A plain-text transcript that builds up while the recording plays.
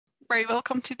very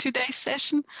welcome to today's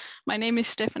session. My name is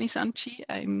Stephanie Santschi.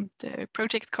 I'm the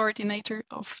project coordinator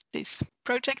of this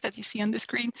project that you see on the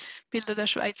screen, Bilder der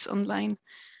Schweiz Online.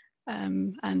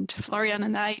 And Florian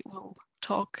and I will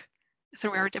talk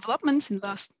through our developments in the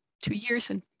last 2 years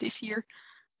and this year,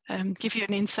 give you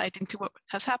an insight into what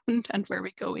has happened and where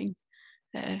we're going.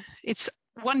 It's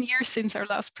 1 year since our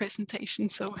last presentation,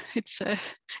 so it's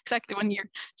exactly 1 year.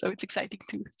 So it's exciting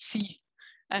to see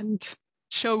and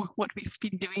show what we've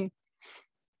been doing.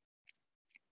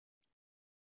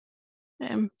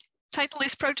 Title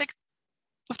is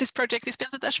this project is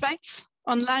Bilder der Schweiz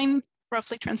Online,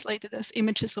 roughly translated as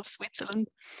Images of Switzerland.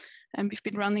 And we've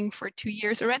been running for 2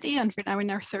 years already, and we're now in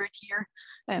our 3rd year.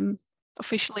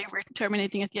 Officially, we're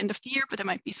terminating at the end of the year, but there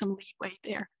might be some leeway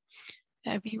there.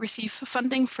 We receive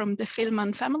funding from the Film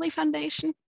and Family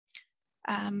Foundation,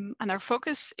 and our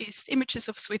focus is images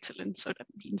of Switzerland. So that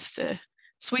means the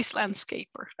Swiss landscape,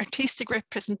 or artistic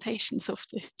representations of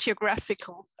the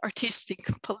geographical, artistic,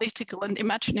 political, and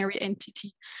imaginary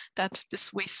entity that the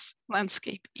Swiss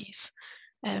landscape is.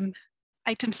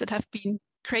 Items that have been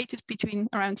created between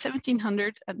around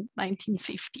 1700 and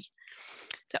 1950.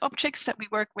 The objects that we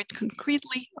work with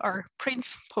concretely are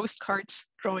prints, postcards,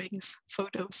 drawings,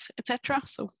 photos, etc.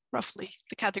 So roughly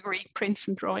the category prints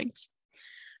and drawings.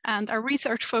 And our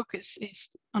research focus is,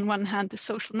 on one hand, the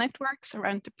social networks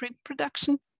around the print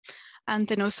production, and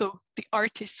then also the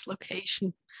artist's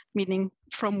location, meaning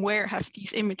from where have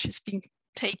these images been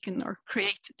taken or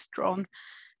created, drawn,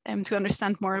 to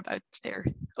understand more about their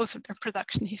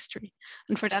production history.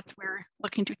 And for that, we're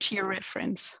looking to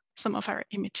georeference some of our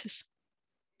images.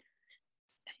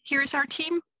 Here's our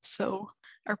team. So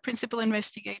our principal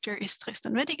investigator is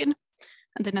Tristan Wedigen,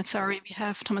 and then at SARI we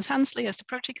have Thomas Hansley as the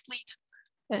project lead,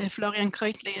 Florian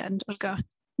Kreutli and Olga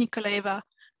Nikolaeva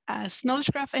as knowledge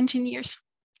graph engineers.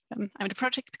 I'm the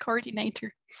project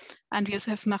coordinator, and we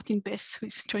also have Martin Bess,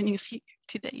 who's joining us here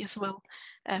today as well,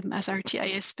 as our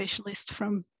GIS specialist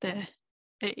from the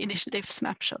initiative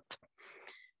Snapshot.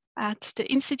 At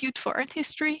the Institute for Art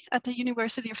History at the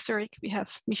University of Zurich, we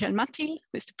have Michel Mathil,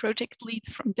 who is the project lead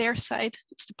from their side.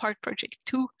 It's the part project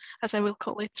 2, as I will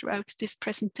call it throughout this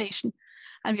presentation.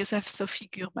 And we also have Sophie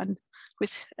Gurman, who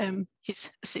is his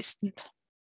assistant.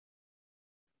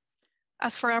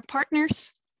 As for our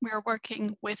partners, we are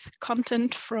working with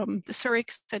content from the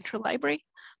Zurich Central Library,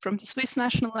 from the Swiss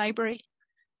National Library,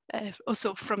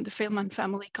 also from the Film and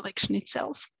Family Collection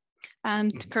itself.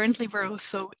 And currently we're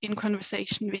also in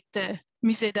conversation with the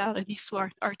Musée d'Art et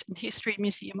d'Histoire, Art and History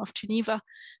Museum of Geneva,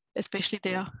 especially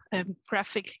their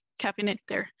graphic cabinet,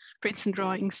 their prints and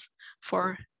drawings,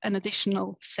 for an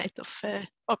additional set of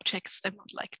objects that we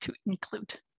would like to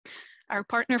include. Our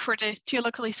partner for the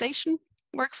geolocalization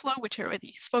workflow, which I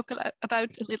already spoke about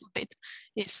a little bit,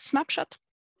 is Snapshot.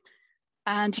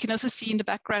 And you can also see in the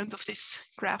background of this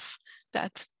graph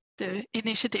that the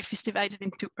initiative is divided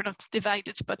into, or not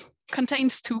divided, but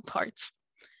contains 2 parts.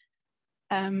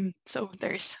 So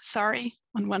there's SARI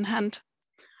on one hand,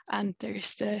 and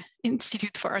there's the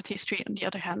Institute for Art History on the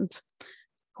other hand,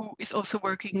 who is also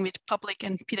working with public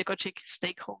and pedagogic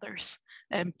stakeholders,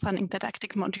 planning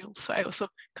didactic modules. So I also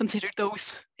consider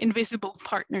those invisible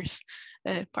partners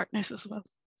as well.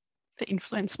 They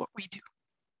influence what we do.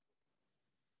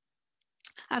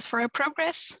 As for our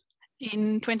progress,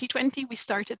 in 2020, we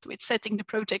started with setting the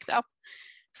project up.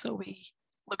 So we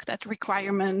looked at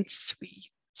requirements, we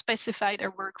specified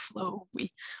our workflow,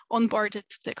 we onboarded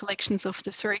the collections of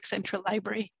the Zurich Central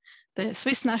Library, the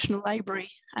Swiss National Library,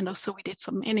 and also we did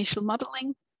some initial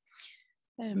modeling.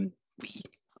 We,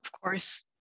 of course,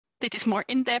 did this more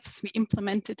in depth. We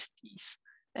implemented these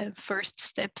first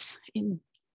steps during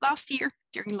last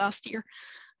year.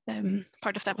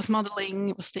 Part of that was modeling,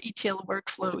 it was the ETL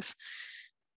workflows.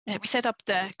 We set up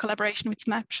the collaboration with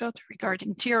Snapshot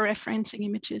regarding georeferencing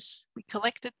images. We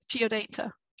collected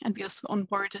geodata, and we also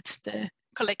onboarded the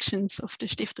collections of the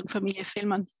Stiftung Familie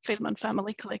Film and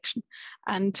Family Collection,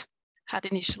 and had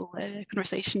initial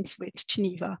conversations with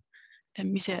Geneva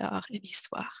and Musée d'Art et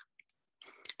d'Histoire.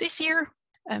 This year,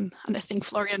 and I think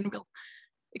Florian will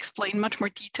explain much more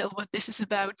detail what this is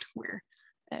about, we're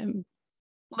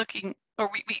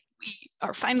we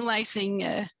are finalizing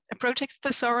a project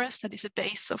thesaurus that is a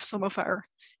base of some of our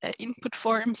input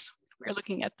forms. We're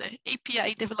looking at the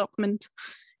API development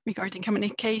regarding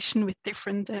communication with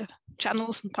different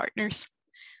channels and partners.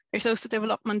 There's also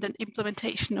development and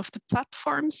implementation of the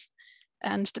platforms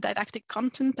and the didactic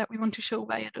content that we want to show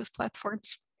via those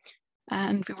platforms.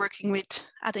 And we're working with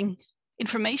adding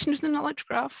information to the knowledge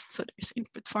graph. So there's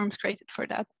input forms created for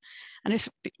that. And there's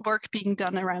work being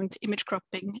done around image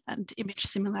cropping and image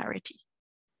similarity.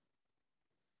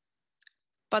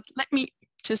 But let me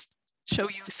just show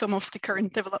you some of the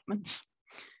current developments.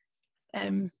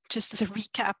 Just as a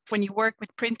recap, when you work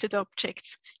with printed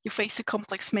objects, you face a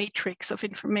complex matrix of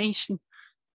information,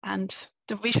 and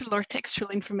the visual or textual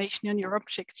information on your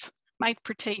objects might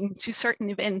pertain to certain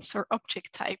events or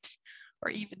object types, or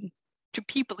even to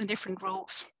people in different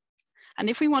roles. And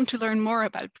if we want to learn more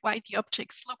about why the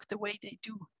objects look the way they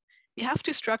do, we have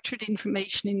to structure the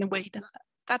information in a way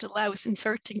that allows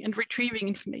inserting and retrieving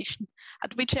information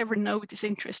at whichever node is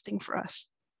interesting for us.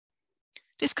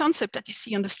 This concept that you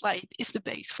see on the slide is the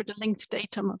base for the linked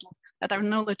data model that our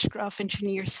knowledge graph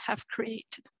engineers have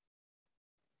created.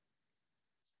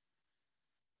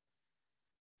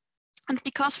 And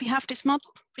because we have this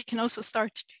model, we can also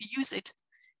start to use it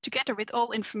together with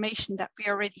all information that we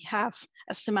already have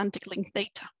as semantic linked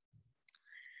data.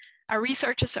 Our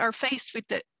researchers are faced with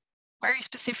the very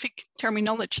specific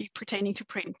terminology pertaining to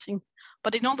printing,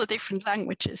 but in all the different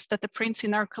languages that the prints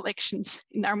in our collections,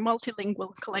 in our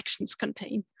multilingual collections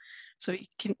contain. So you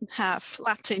can have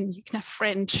Latin, you can have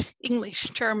French, English,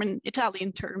 German,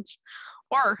 Italian terms,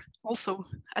 or also,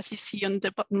 as you see on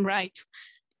the bottom right,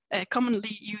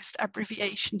 commonly used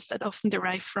abbreviations that often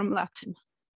derive from Latin.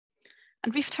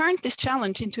 And we've turned this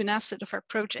challenge into an asset of our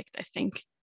project, I think.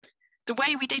 The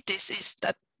way we did this is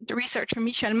that the researcher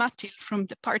Michael Mathil from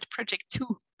the PART Project 2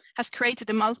 has created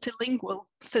a multilingual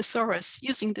thesaurus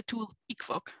using the tool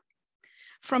Eqvoc.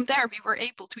 From there, we were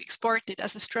able to export it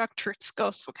as a structured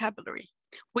SCOS vocabulary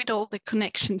with all the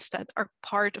connections that are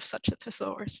part of such a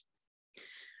thesaurus.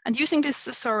 And using this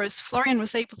thesaurus, Florian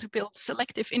was able to build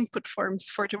selective input forms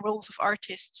for the roles of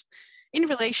artists in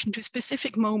relation to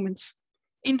specific moments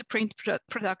in the print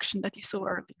production that you saw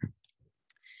earlier.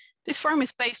 This form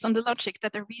is based on the logic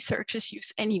that the researchers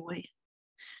use anyway.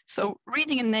 So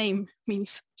reading a name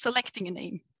means selecting a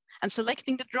name, and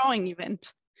selecting the drawing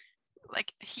event,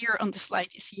 like here on the slide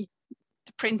you see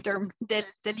the print term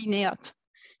delineat,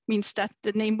 means that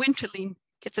the name Winterlin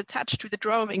gets attached to the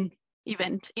drawing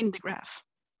event in the graph.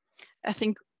 I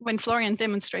think when Florian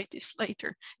demonstrates this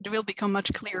later, it will become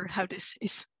much clearer how this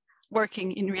is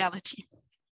working in reality.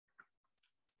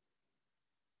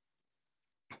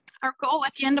 Our goal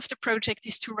at the end of the project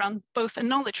is to run both a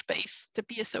knowledge base, the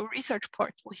BSO research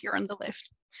portal here on the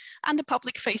left, and a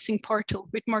public-facing portal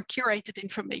with more curated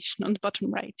information on the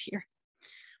bottom right here.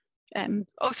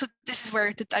 Also, this is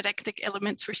where the didactic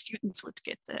elements for students would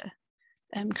get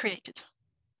created.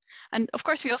 And of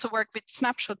course, we also work with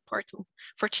Snapshot portal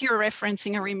for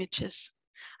georeferencing our images.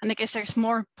 And I guess there's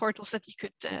more portals that you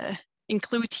could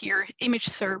include here, image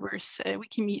servers,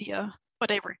 Wikimedia,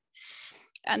 whatever.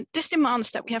 And this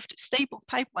demands that we have stable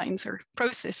pipelines or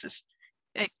processes,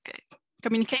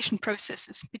 communication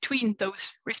processes between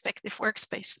those respective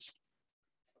workspaces.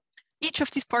 Each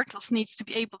of these portals needs to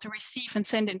be able to receive and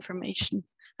send information,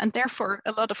 and therefore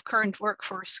a lot of current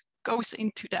workforce goes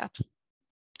into that.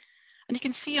 And you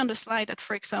can see on the slide that,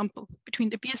 for example,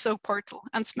 between the BSO portal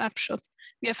and Snapshot,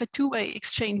 we have a two-way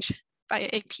exchange via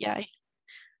API.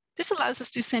 This allows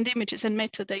us to send images and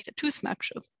metadata to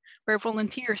Snapshot, where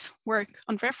volunteers work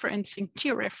on referencing,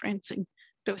 georeferencing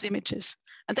those images,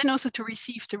 and then also to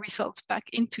receive the results back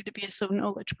into the BSO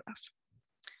knowledge graph.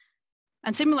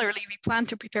 And similarly, we plan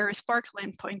to prepare a Sparkle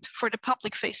endpoint for the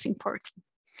public-facing portal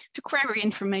to query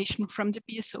information from the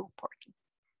BSO portal.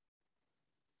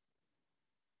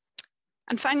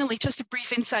 And finally, just a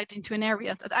brief insight into an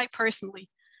area that I personally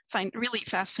find really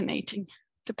fascinating: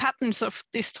 the patterns of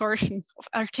distortion of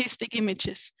artistic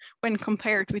images when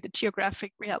compared with the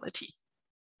geographic reality.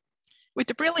 With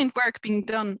the brilliant work being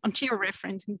done on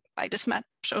georeferencing by the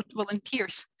Snapshot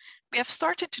volunteers, we have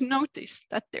started to notice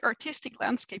that the artistic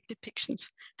landscape depictions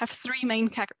have three main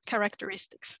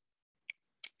characteristics.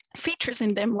 Features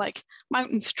in them like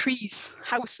mountains, trees,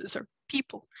 houses, or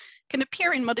people can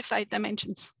appear in modified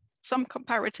dimensions, some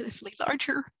comparatively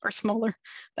larger or smaller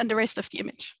than the rest of the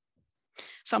image.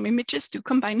 Some images do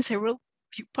combine several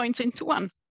viewpoints into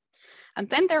one. And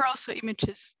then there are also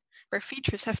images where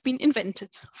features have been invented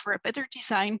for a better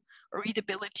design or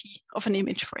readability of an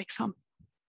image, for example.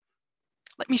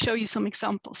 Let me show you some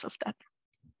examples of that.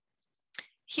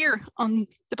 Here on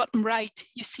the bottom right,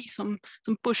 you see some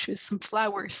bushes, some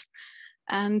flowers,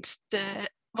 and the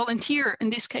volunteer in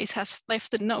this case has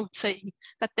left a note saying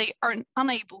that they are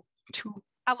unable to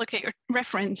allocate or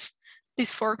reference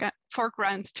this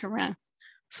foreground terrain.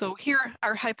 So here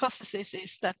our hypothesis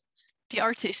is that the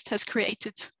artist has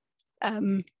created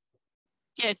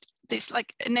this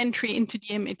like an entry into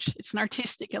the image. It's an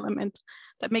artistic element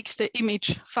that makes the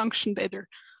image function better,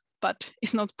 but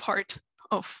is not part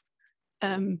of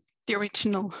the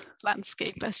original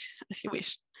landscape as you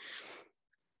wish.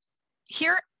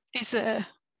 Here is a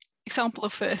example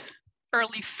of a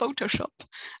early Photoshop,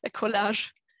 a collage.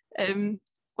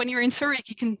 When you're in Zurich,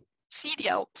 you can see the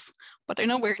Alps, but they're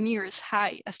nowhere near as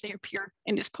high as they appear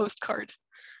in this postcard.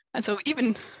 And so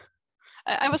even,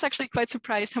 I was actually quite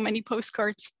surprised how many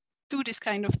postcards do this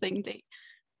kind of thing. They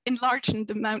enlarge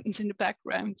the mountains in the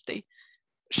background. They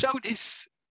show this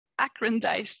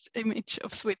aggrandized image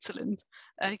of Switzerland.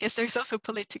 I guess there's also a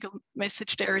political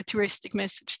message there, a touristic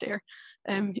message there.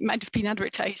 It might have been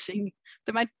advertising.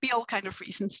 There might be all kinds of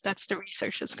reasons. That's the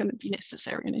research that's going to be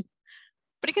necessary in it.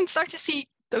 But you can start to see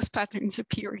those patterns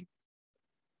appearing.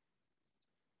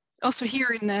 Also here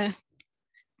in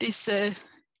this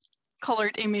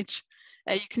colored image,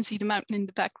 you can see the mountain in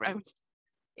the background.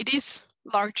 It is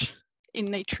large in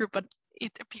nature, but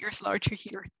it appears larger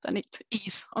here than it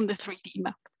is on the 3D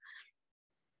map.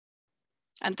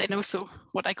 And then also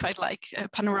what I quite like,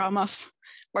 panoramas,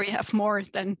 where you have more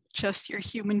than just your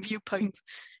human viewpoint.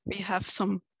 We have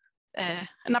some,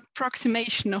 an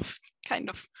approximation of kind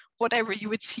of whatever you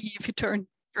would see if you turn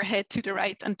your head to the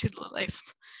right and to the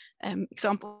left.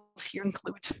 Examples here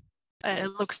include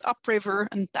looks upriver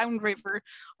and downriver,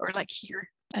 or like here,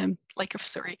 Lake of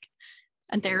Zurich.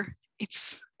 And there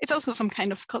it's also some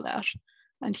kind of collage.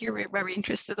 And here we're very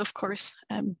interested, of course,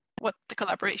 what the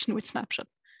collaboration with Snapshot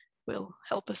will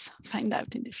help us find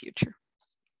out in the future.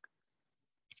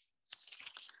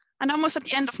 And almost at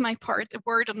the end of my part, a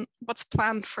word on what's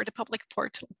planned for the public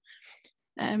portal.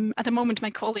 At the moment, my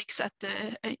colleagues at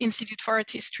the Institute for Art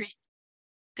History,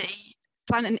 they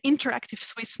plan an interactive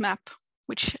Swiss map,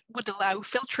 which would allow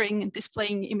filtering and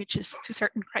displaying images to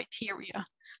certain criteria.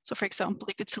 So for example,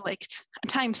 you could select a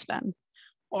time span,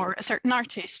 or a certain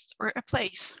artist, or a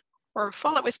place, or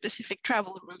follow a specific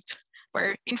travel route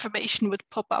where information would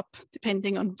pop up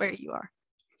depending on where you are.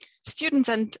 Students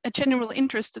and a general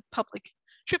interested public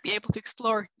should be able to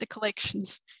explore the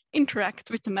collections,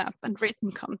 interact with the map and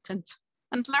written content,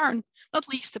 and learn not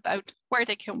least about where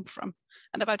they come from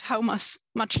and about how much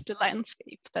the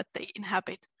landscape that they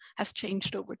inhabit has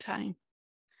changed over time.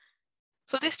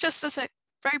 So this just as a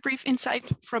very brief insight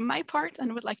from my part,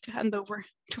 and I would like to hand over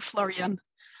to Florian.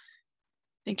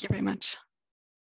 Thank you very much.